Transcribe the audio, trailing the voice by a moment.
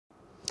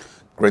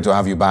Great to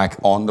have you back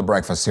on The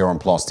Breakfast here on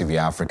Plus TV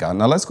Africa.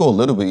 Now let's go a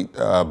little bit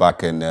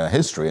back in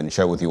history and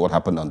share with you what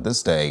happened on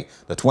this day,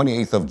 the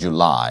 28th of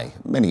July,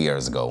 many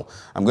years ago.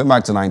 I'm going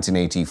back to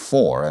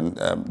 1984,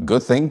 and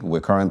good thing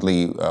we're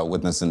currently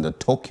witnessing the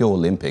Tokyo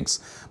Olympics.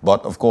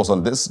 But of course,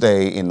 on this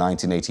day in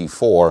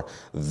 1984,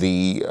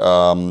 the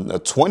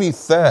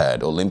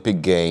 23rd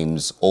Olympic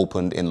Games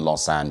opened in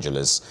Los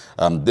Angeles.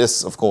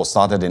 This, of course,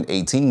 started in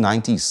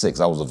 1896.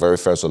 That was the very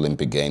first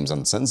Olympic Games.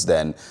 And since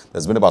then,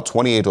 there's been about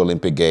 28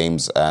 Olympic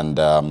Games and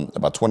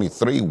about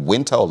 23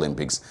 Winter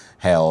Olympics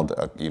held,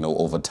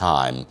 over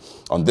time.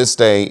 On this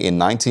day in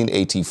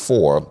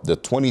 1984, the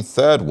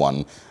 23rd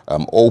one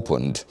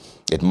opened.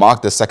 It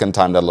marked the second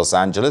time that Los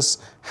Angeles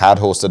had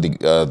hosted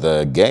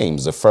the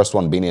Games, the first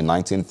one being in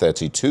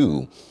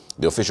 1932.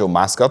 The official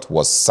mascot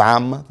was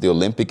Sam, the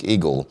Olympic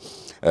Eagle.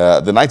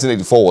 The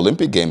 1984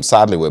 Olympic Games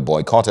sadly were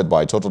boycotted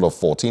by a total of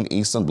 14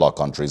 Eastern Bloc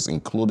countries,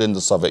 including the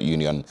Soviet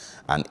Union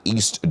and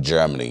East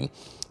Germany.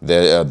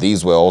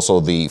 These were also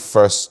the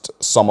first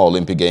Summer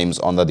Olympic Games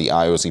under the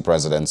IOC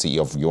presidency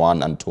of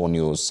Juan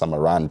Antonio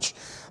Samaranch.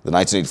 The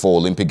 1984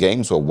 Olympic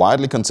Games were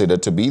widely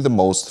considered to be the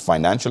most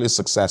financially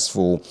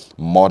successful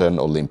modern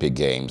Olympic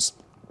Games.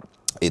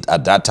 It,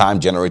 at that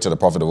time, generated a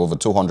profit of over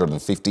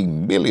 $250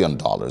 million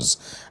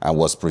and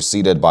was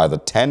preceded by the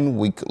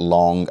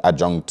 10-week-long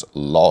adjunct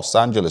Los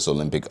Angeles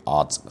Olympic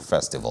Arts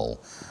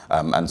Festival.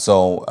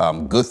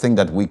 Good thing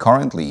that we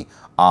currently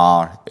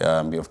are,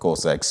 of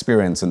course,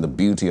 experiencing the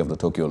beauty of the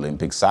Tokyo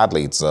Olympics.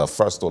 Sadly, it's the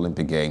first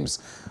Olympic Games,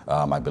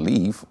 I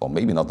believe, or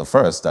maybe not the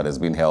first, that has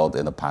been held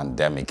in a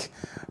pandemic.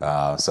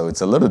 So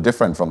it's a little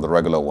different from the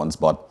regular ones,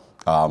 but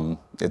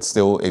it's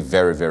still a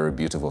very, very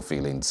beautiful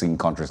feeling seeing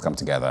countries come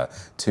together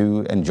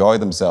to enjoy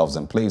themselves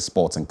and play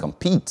sports and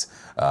compete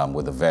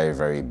with the very,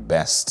 very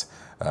best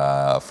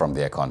from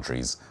their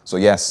countries. So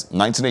yes,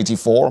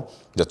 1984,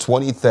 the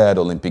 23rd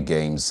Olympic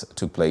Games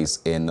took place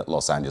in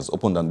Los Angeles,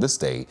 opened on this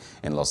day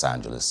in Los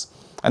Angeles.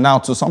 And now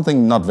to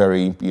something not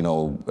very,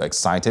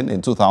 exciting.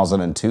 In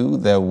 2002,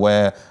 there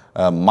were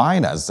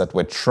miners that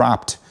were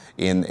trapped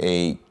in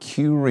a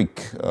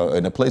Quecreek,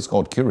 in a place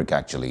called Quecreek,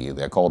 actually.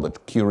 They're called the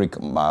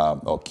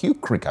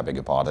Quecreek, I beg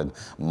your pardon,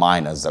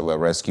 miners that were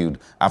rescued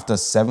after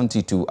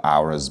 72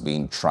 hours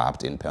being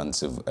trapped in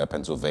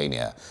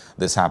Pennsylvania.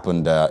 This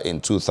happened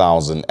in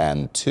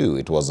 2002.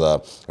 It was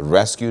a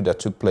rescue that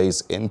took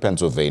place in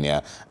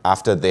Pennsylvania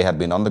after they had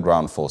been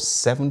underground for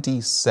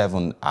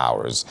 77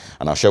 hours.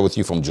 And I'll share with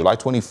you from July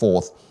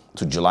 24th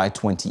to July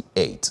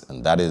 28th,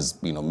 and that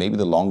is, maybe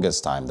the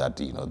longest time that,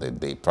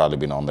 they've probably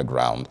been on the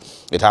ground.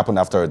 It happened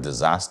after a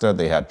disaster.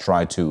 They had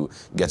tried to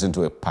get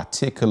into a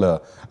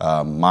particular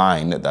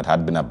mine that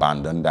had been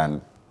abandoned, and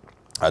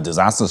a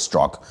disaster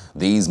struck.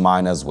 These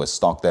miners were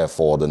stuck there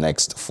for the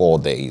next 4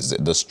 days.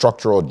 The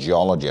structural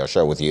geology, I'll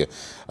share with you,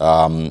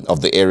 of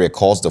the area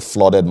caused the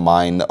flooded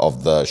mine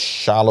of the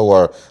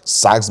shallower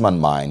Sagsman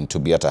mine to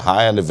be at a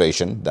higher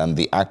elevation than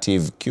the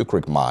active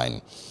Quecreek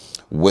mine.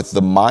 With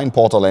the mine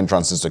portal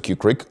entrances to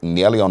Quecreek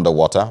nearly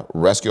underwater,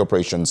 rescue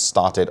operations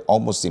started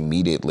almost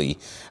immediately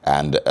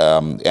and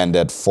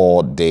ended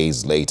 4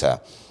 days later.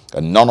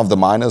 None of the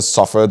miners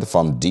suffered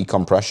from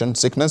decompression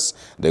sickness.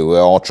 They were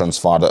all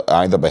transferred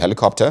either by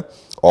helicopter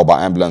or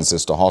by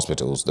ambulances to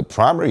hospitals. The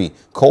primary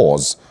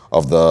cause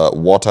of the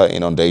water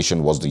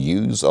inundation was the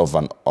use of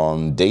an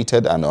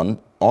undated and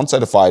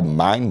uncertified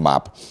mine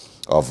map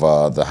of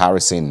the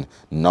Harrison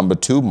No.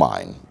 2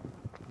 mine.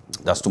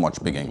 That's too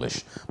much big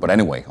English. But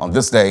anyway, on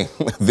this day,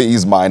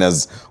 these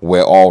miners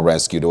were all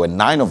rescued. There were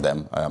 9 of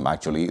them,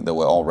 actually. They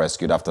were all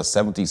rescued after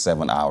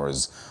 77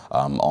 hours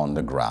on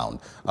the ground.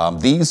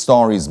 These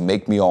stories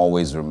make me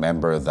always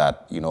remember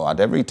that, at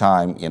every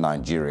time in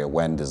Nigeria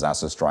when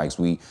disaster strikes,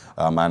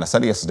 and I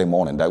said yesterday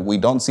morning that we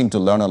don't seem to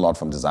learn a lot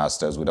from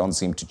disasters. We don't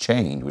seem to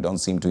change. We don't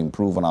seem to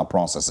improve on our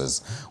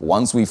processes.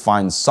 Once we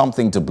find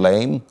something to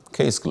blame,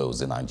 case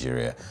closed in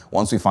Nigeria.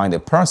 Once we find a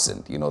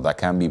person, that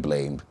can be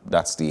blamed,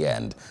 that's the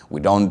end. We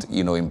don't,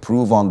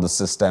 improve on the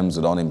systems.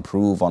 We don't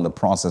improve on the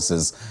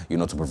processes,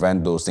 to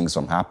prevent those things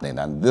from happening.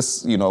 And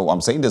this,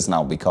 I'm saying this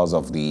now because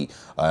of the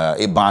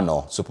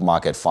Ibano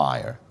supermarket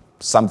fire.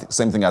 Same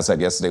thing I said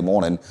yesterday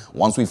morning.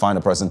 Once we find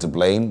a person to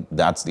blame,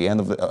 that's the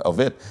end of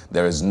it.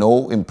 There is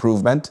no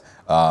improvement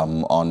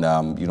on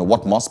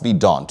what must be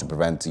done to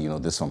prevent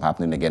this from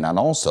happening again. And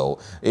also,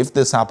 if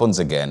this happens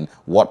again,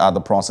 what are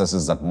the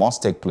processes that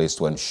must take place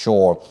to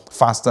ensure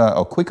faster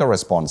or quicker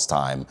response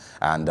time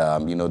and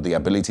the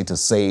ability to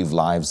save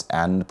lives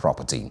and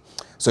property.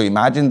 So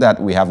imagine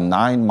that we have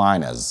 9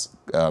 miners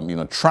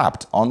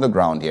trapped on the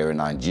ground here in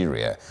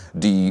Nigeria.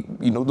 The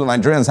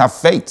Nigerians have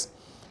faith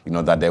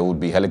that there would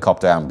be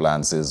helicopter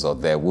ambulances or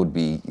there would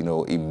be,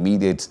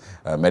 immediate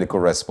medical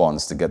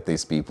response to get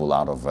these people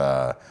out of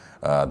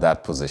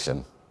that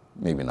position.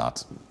 Maybe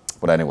not.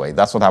 But anyway,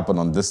 that's what happened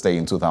on this day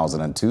in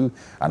 2002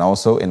 and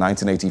also in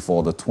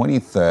 1984, the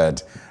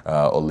 23rd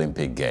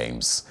Olympic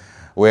Games.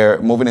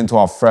 We're moving into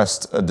our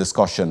first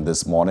discussion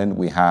this morning.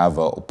 We have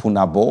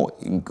Punabo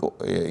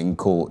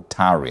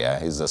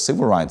Inko-Taria. He's a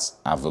civil rights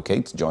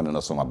advocate joining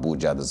us from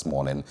Abuja this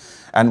morning.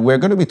 And we're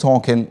going to be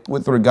talking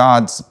with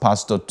regards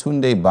Pastor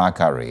Tunde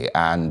Bakare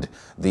and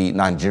the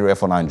Nigeria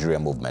for Nigeria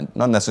movement.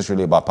 Not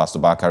necessarily about Pastor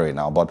Bakare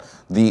now, but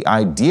the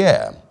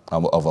idea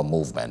of a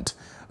movement.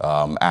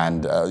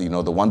 You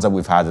know, the ones that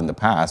we've had in the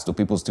past, do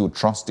people still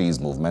trust these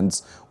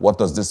movements? What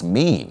does this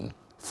mean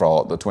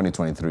for the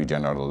 2023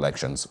 general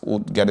elections? We'll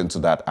get into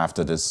that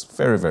after this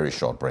very, very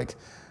short break.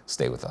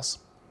 Stay with us.